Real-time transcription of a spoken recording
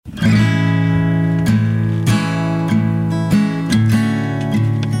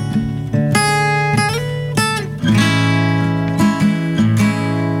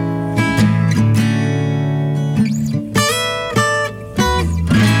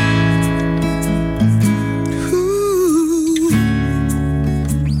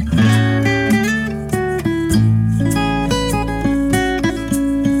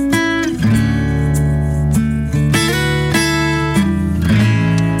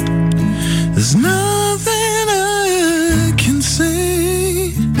There's nothing I can say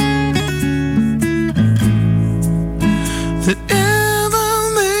that ever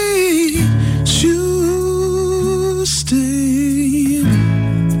made you stay.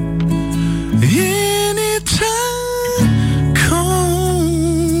 Anytime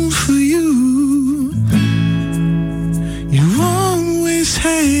come for you, you always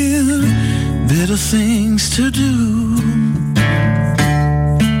have better things to do.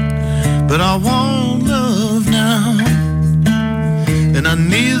 But I want love now, and I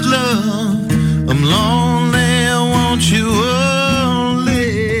need love. I'm lonely, I want you only.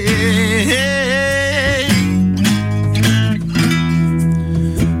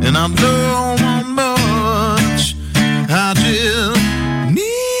 And I don't want much, I just need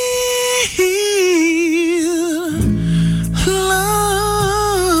love.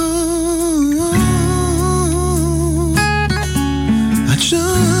 I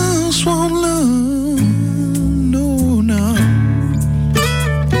just want love, no, no.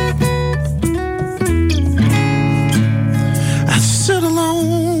 I sit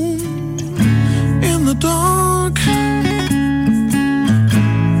alone in the dark,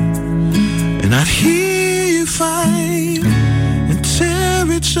 and I'd hear you fight and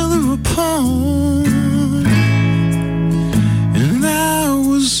tear each other apart. And I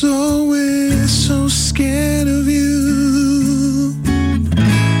was always so scared of you.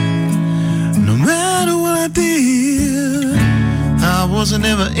 No matter what I did, I wasn't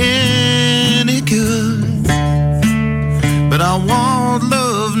ever any good. But I want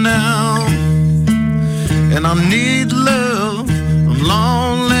love now, and I need love. I'm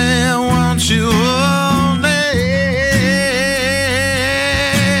lonely, I want you only.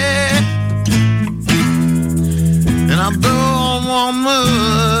 And I don't want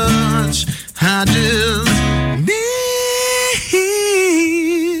much, I just need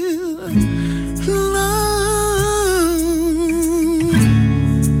love.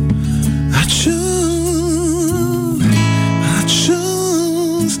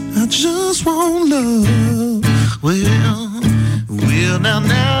 I just want love. Well,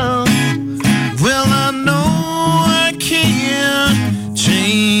 now. Well, I know I can't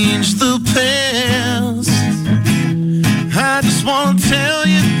change the past. I just want to tell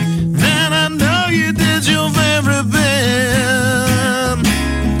you that I know you did your very best.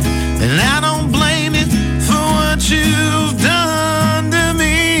 And I don't blame you for what you've done to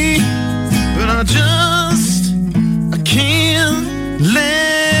me. But I can't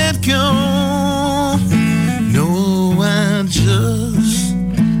let go. No, I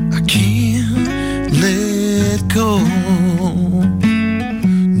can't let go.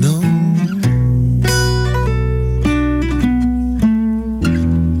 No.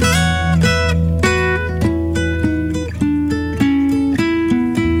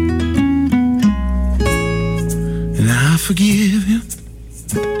 And I forgive you.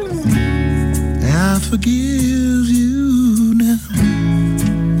 I forgive you now.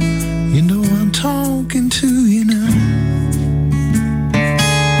 You know I'm talking to you now.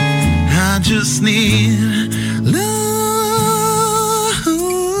 I just need love.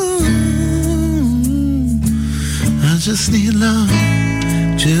 I just need love.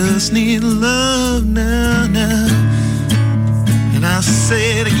 Just need love now. And I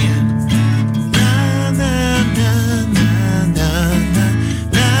say it again.